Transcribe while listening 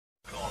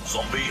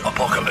Zombie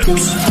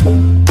Apocalypse.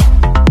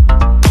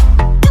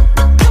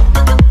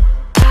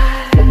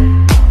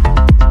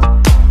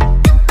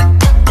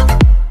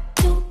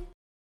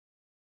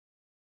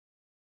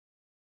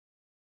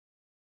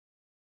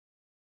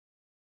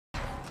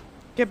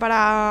 Que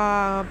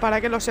para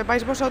que lo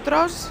sepáis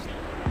vosotros,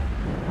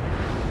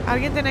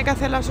 alguien tiene que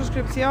hacer la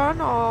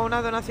suscripción o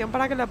una donación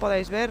para que la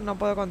podáis ver. No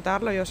puedo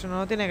contarlo yo, si no,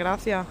 no tiene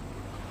gracia.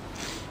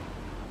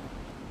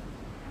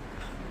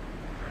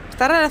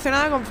 Está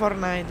relacionada con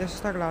Fortnite, eso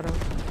está claro.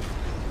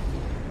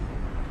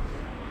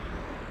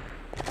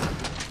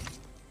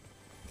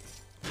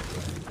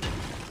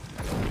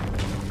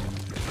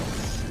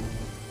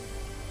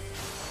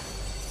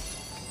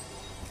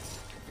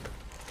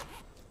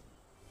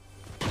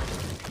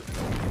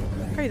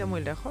 He caído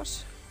muy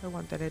lejos el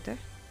guantelete.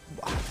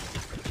 Buah.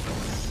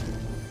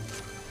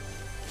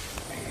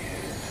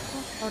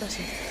 Oh, ahora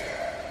sí.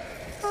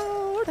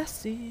 Ahora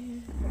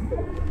sí.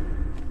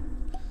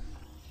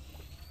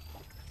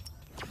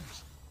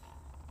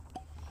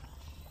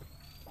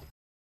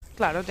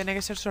 Claro, tiene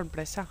que ser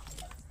sorpresa.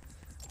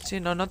 Si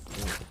no,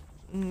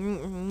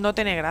 no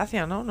tiene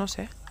gracia, ¿no? No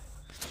sé.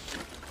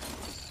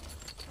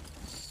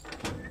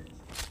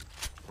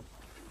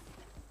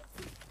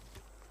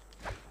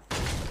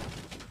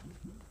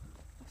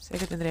 Sé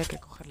que tendría que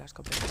coger la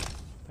escopeta,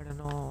 pero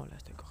no la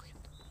estoy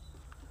cogiendo.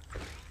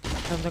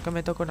 Tanto que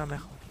me toque una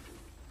mejor.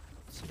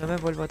 Si no, me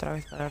vuelvo otra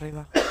vez para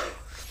arriba.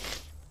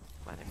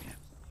 Madre mía.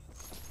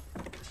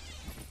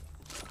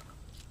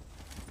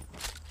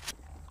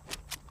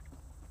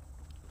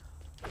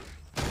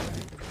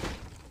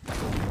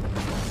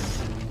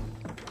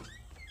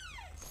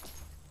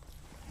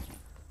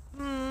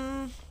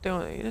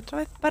 Tengo que ir otra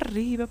vez para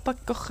arriba para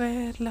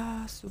coger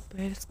la super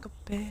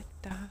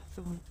escopeta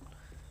azul.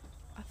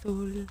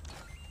 Azul.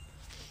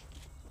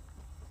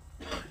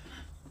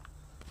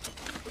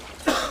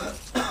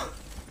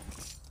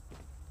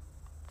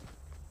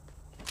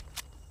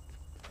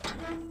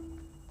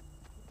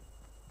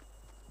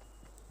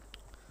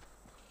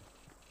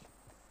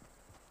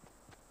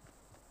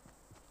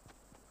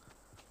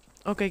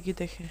 Ok,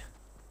 quiteje.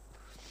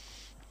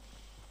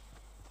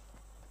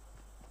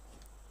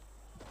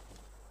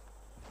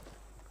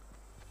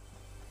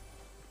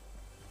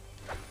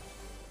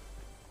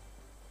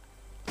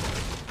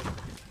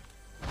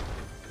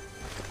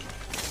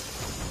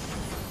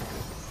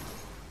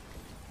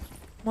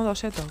 ¿Modo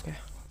seto o qué?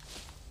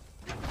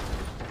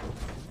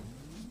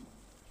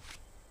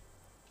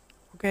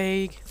 Ok.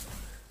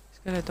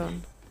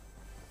 Esqueletón.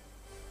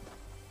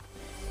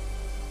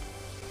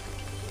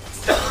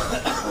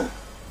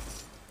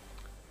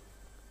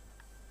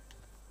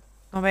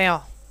 No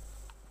veo.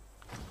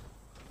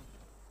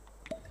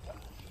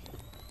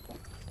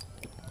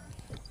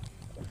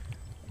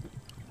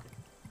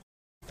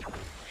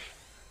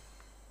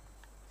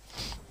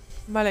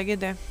 Vale,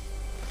 quite.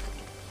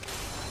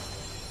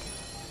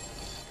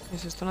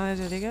 ¿Es esto una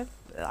de ticket?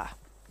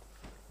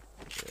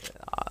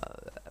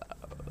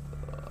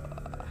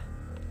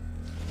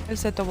 El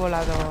seto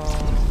volado.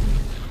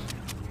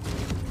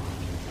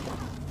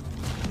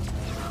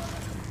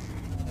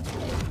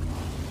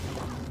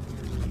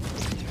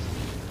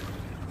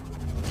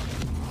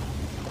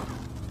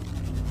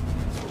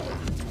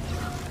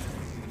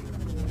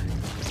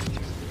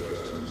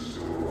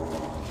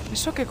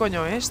 ¿Eso qué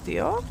coño es,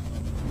 tío?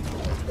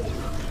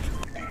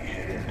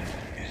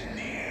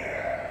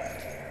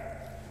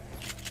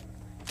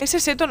 Ese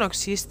seto no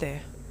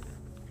existe.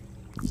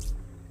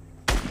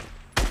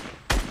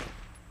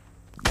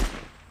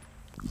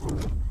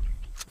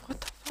 What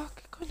the fuck?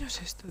 ¿Qué coño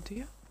es esto,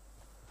 tío?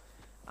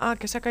 Ah,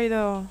 que se ha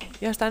caído.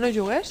 Ya está, ¿no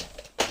jugues?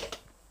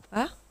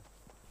 ¿Ah?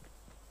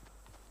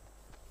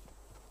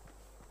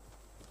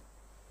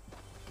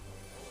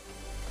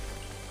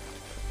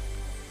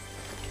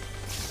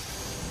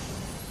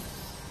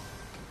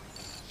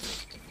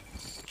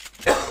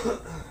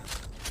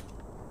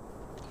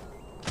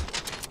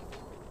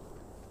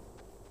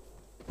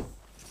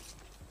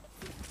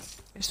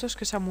 Esto es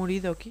que se ha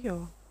murido,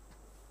 tío.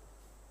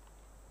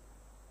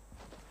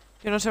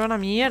 Que no se va una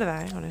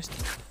mierda, con esto.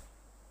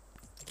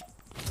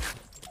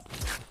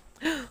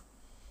 ¡Ah!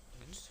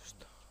 ¡Qué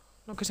susto!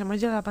 No, que se me ha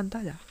ido la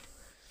pantalla.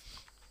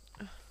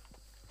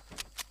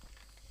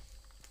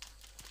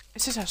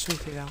 Ese se ha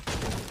suicidado.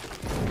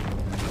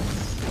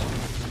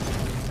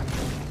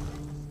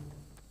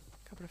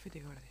 Que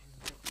aprofiti, Gordi.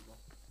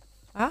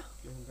 ¿Ah?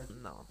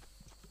 No.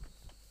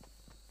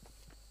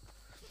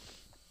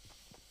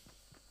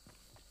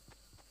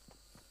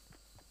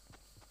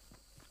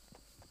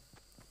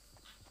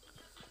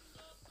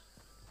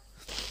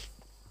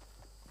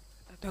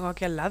 Lo tengo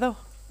aquí al lado.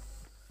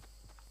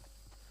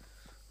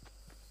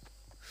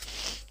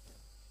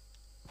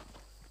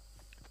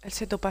 El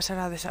seto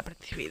pasará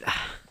desapercibida.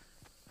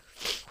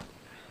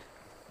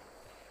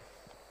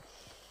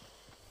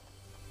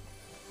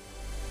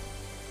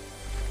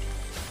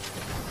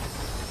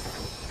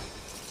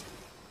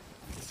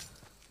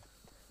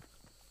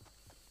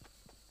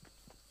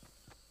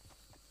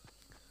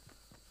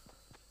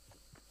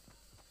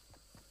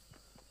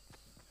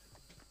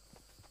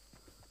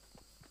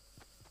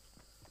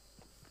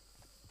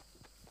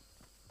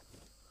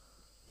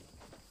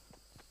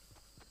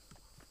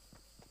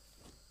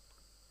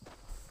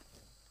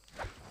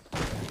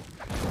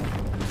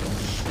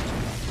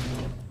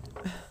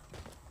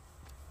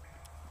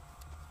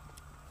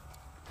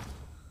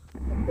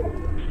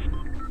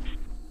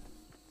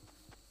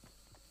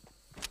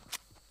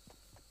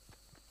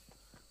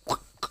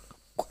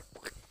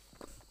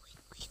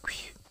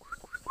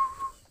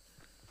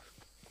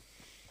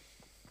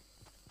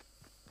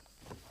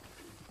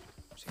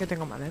 Sí que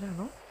tengo madera,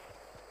 ¿no?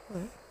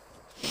 Joder.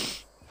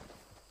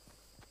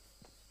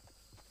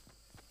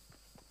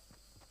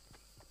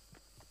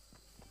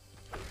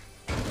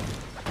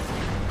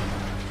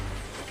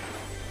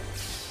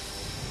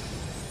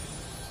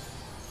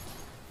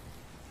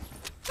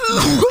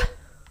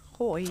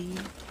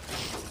 Joder.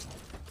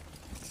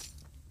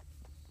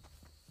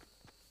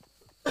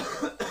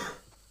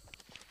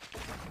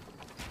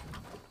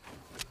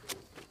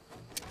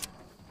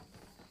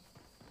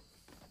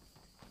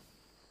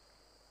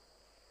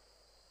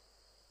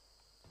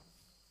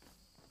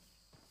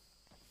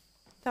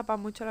 Tapa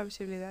mucho la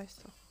visibilidad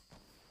esto.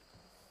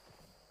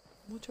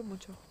 Mucho,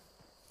 mucho.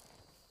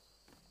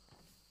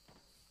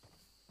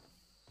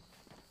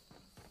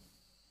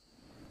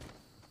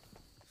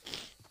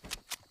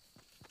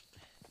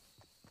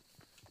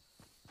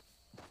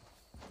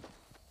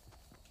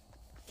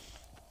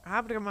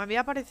 Ah, porque me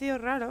había parecido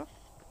raro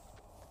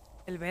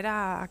el ver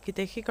a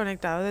Kiteji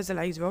conectado desde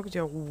la Xbox.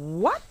 Yo,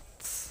 ¿what?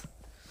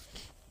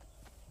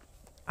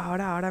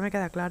 Ahora me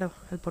queda claro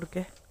el por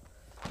qué.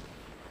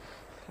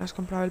 ¿Has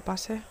comprado el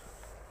pase?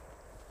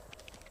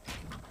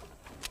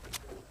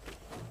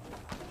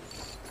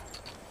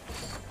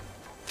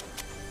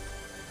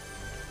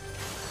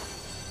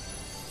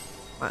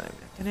 Madre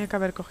mía, tenía que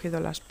haber cogido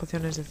las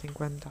pociones de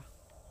 50.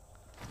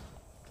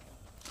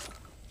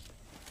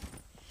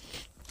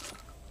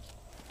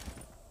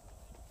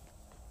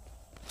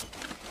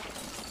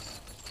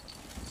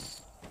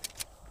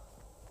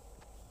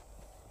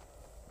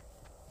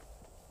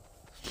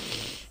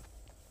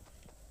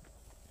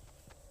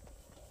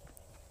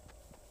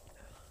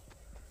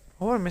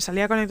 Oh, me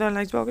salía conectado en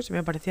la Xbox y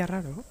me parecía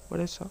raro, por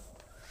eso.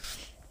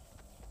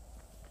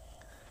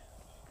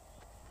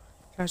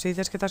 Claro, si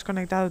dices que te has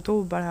conectado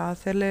tú para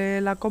hacerle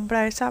la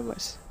compra esa,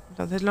 pues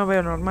entonces lo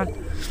veo normal.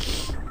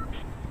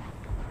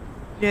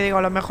 Yo digo,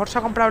 a lo mejor se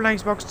ha comprado una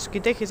Xbox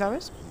Kiteji,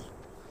 ¿sabes?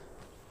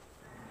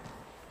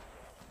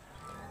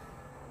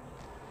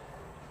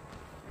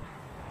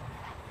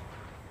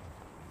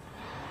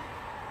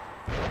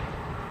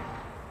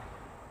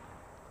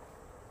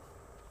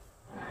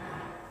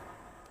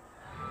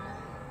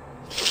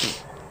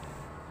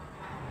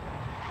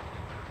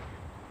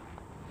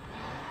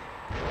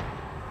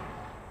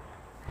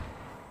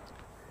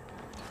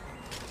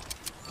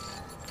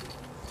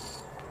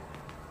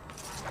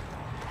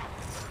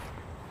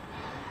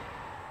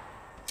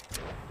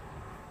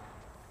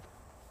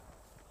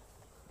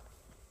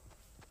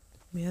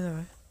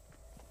 Miedo,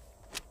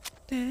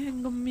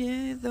 Tengo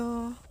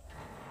miedo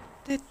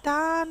de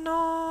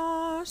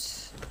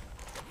THANOS.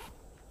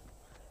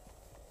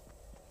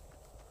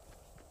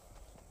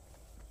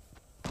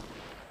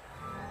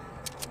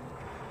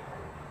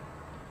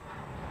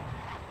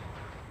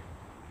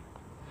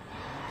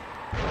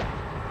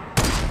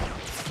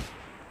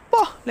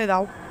 ¡Oh! Le he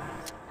dado.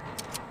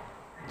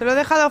 Te lo he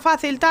dejado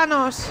fácil,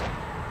 THANOS.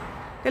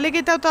 Que le he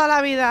quitado toda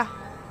la vida.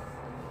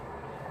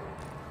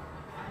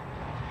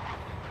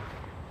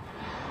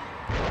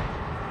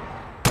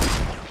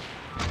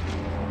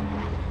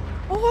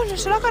 ¡Oh! ¿No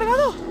se lo ha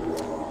cargado?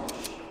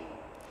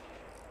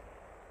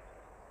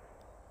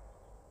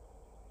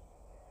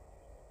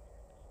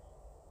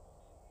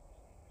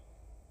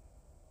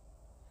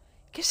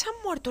 ¿Que se han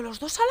muerto los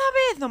dos a la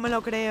vez? No me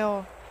lo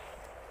creo.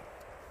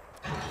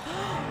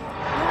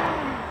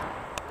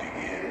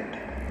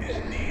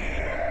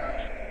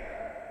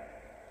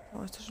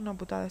 No, esto es una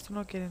putada. Esto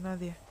no lo quiere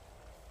nadie.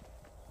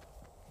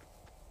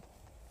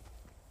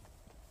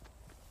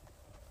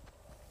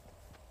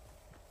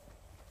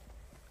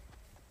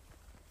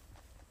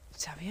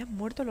 Se habían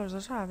muerto los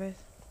dos a la vez.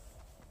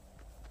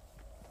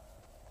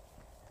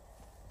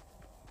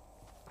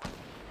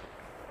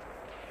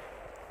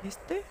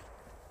 ¿Este?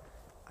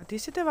 A ti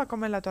se te va a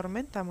comer la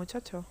tormenta,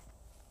 muchacho.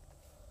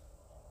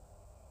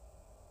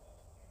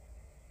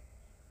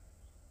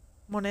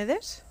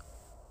 ¿Monedes?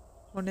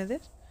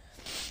 ¿Monedes?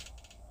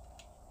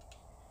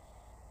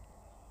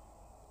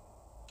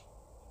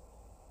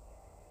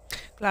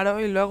 Claro,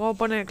 y luego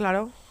pone,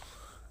 claro,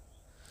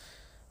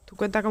 tu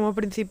cuenta como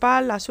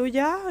principal, la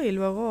suya, y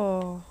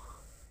luego...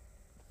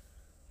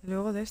 Y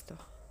luego de esto.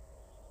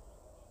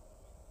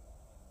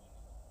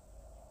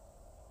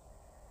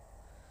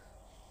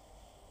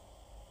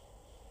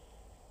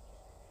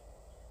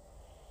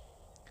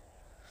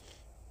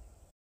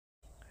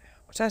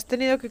 O sea, has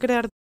tenido que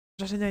crear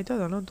contraseña y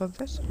todo, ¿no?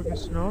 Entonces, porque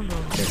si no, no...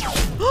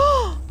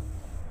 ¡Oh!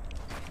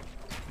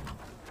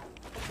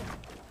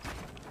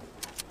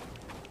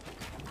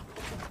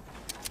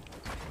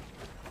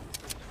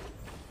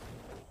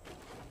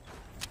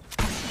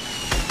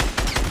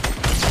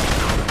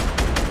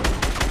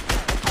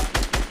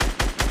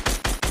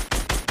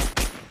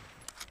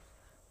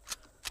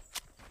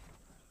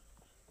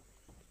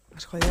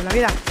 Has jodido la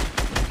vida.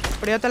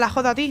 Pero yo te la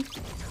jodo a ti.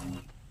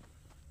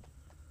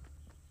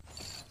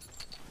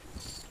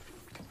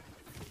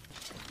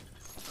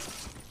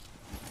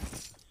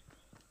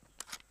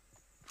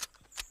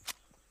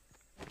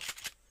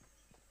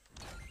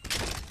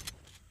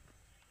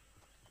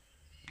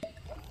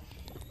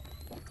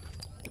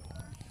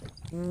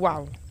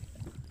 Wow.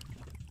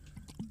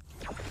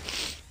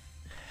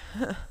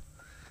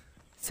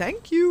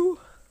 Thank you.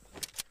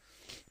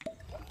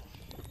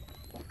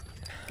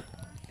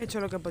 He hecho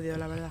lo que he podido,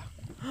 la verdad.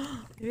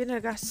 Y viene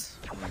el gas.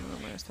 Bueno,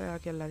 estoy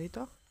aquí al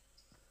ladito.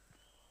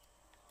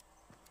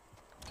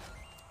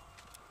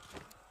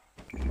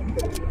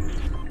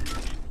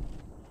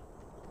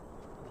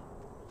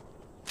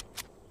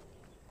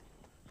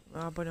 Me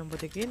voy a poner un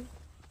botiquín.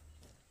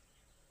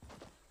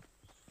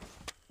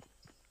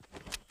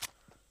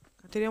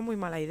 Ha tenido muy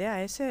mala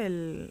idea ese,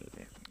 el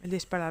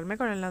dispararme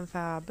con el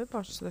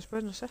lanzapepos.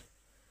 Después, no sé.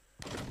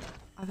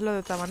 Hazlo de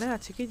otra manera,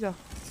 chiquillo.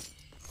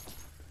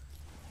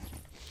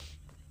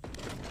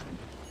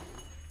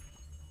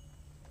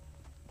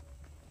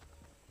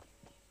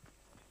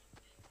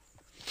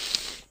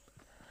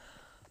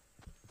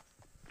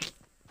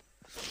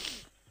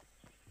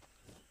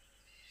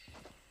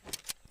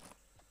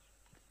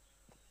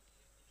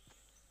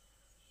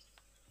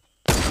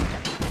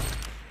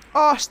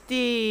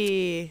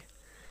 ¡Hosti!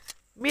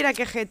 Mira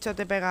qué headshot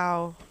he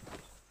pegado.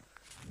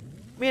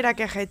 Mira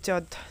qué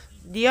headshot.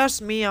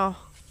 Dios mío.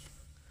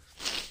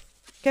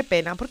 Qué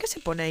pena. ¿Por qué se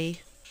pone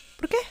ahí?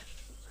 ¿Por qué?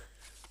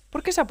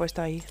 ¿Por qué se ha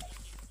puesto ahí?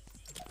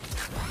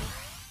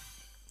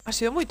 Ha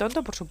sido muy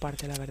tonto por su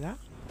parte, la verdad.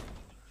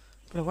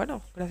 Pero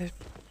bueno, gracias.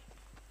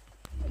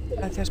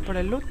 Gracias por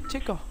el loot,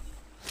 chico.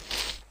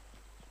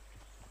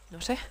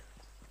 No sé.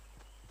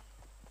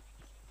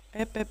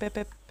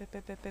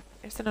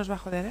 Este nos va a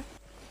joder, ¿eh?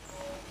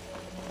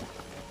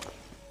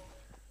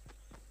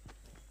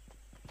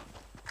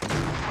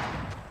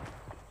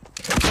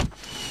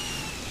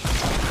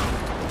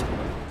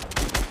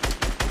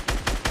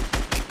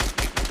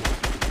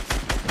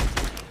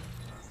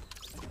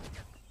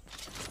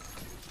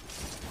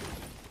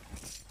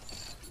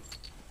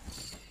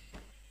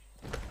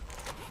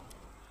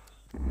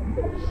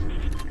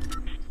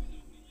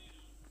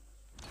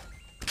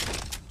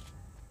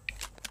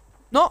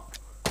 ¡No!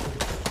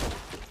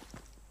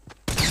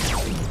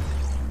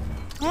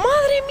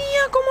 ¡Madre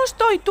mía! ¿Cómo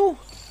estoy, tú?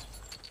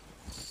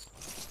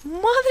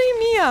 ¡Madre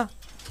mía!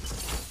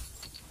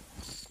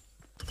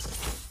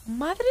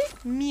 ¡Madre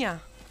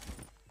mía!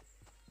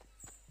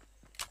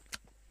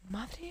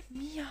 ¡Madre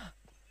mía!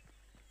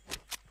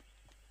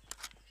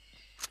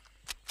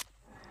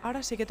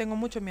 Ahora sí que tengo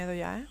mucho miedo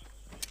ya, ¿eh?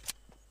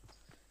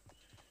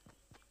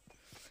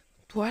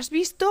 ¿Tú has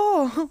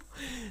visto?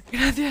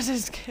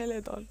 Gracias,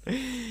 Skeleton.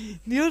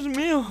 Dios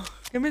mío,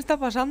 ¿qué me está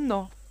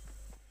pasando?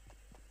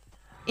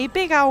 He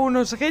pegado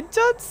unos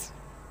headshots.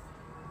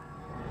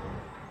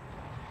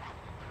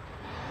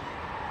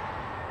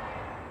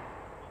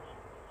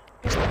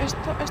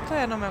 Esto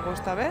ya no me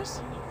gusta,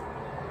 ¿ves?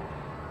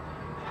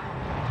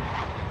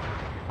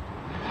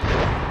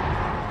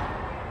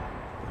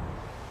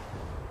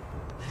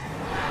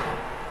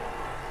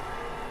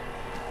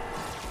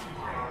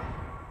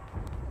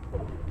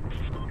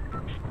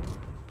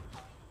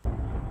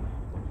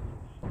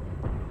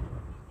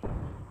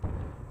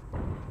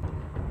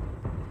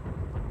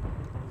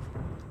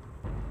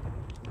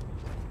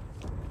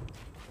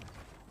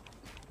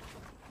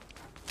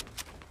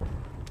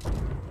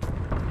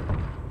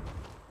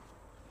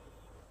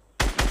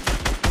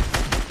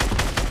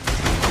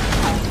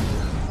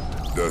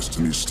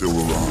 Destiny still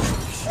alive.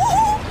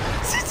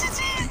 ¡Sí, sí,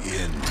 sí!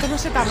 ¿Cómo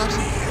se Thanos?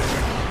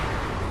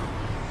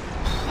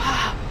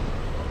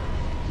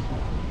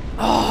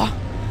 ¡Oh!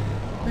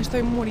 Me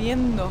estoy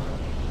muriendo.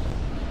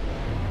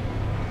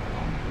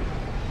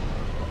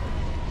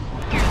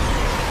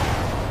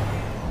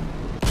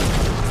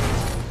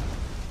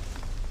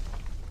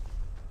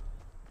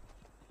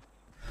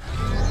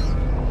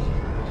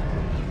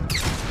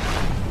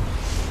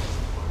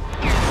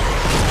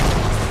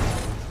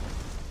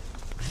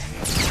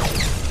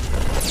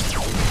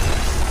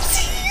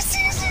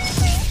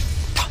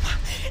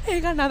 He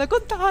ganado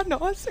con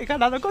Thanos, he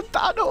ganado con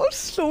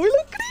Thanos. No me lo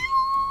creo,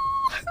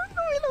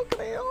 no me lo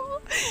creo.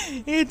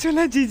 He hecho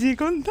la GG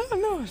con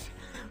Thanos.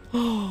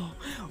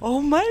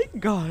 Oh my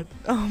god,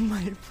 oh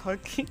my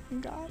fucking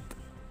god.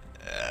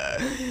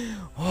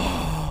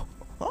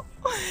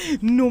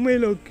 No me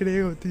lo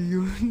creo,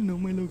 tío, no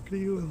me lo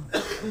creo.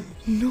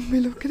 No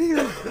me lo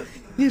creo.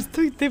 Y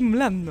estoy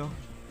temblando.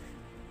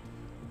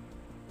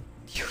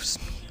 Dios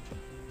mío.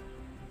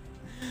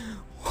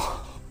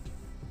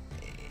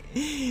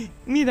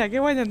 Mira, qué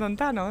guay con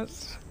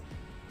Thanos.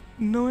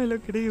 No me lo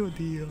creo,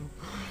 tío.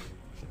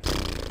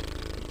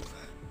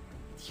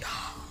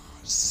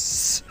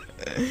 Dios.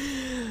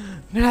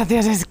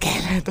 Gracias,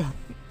 esqueleto.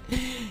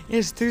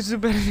 Estoy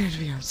súper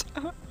nerviosa.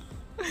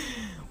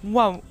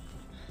 Wow.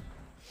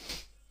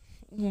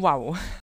 Wow.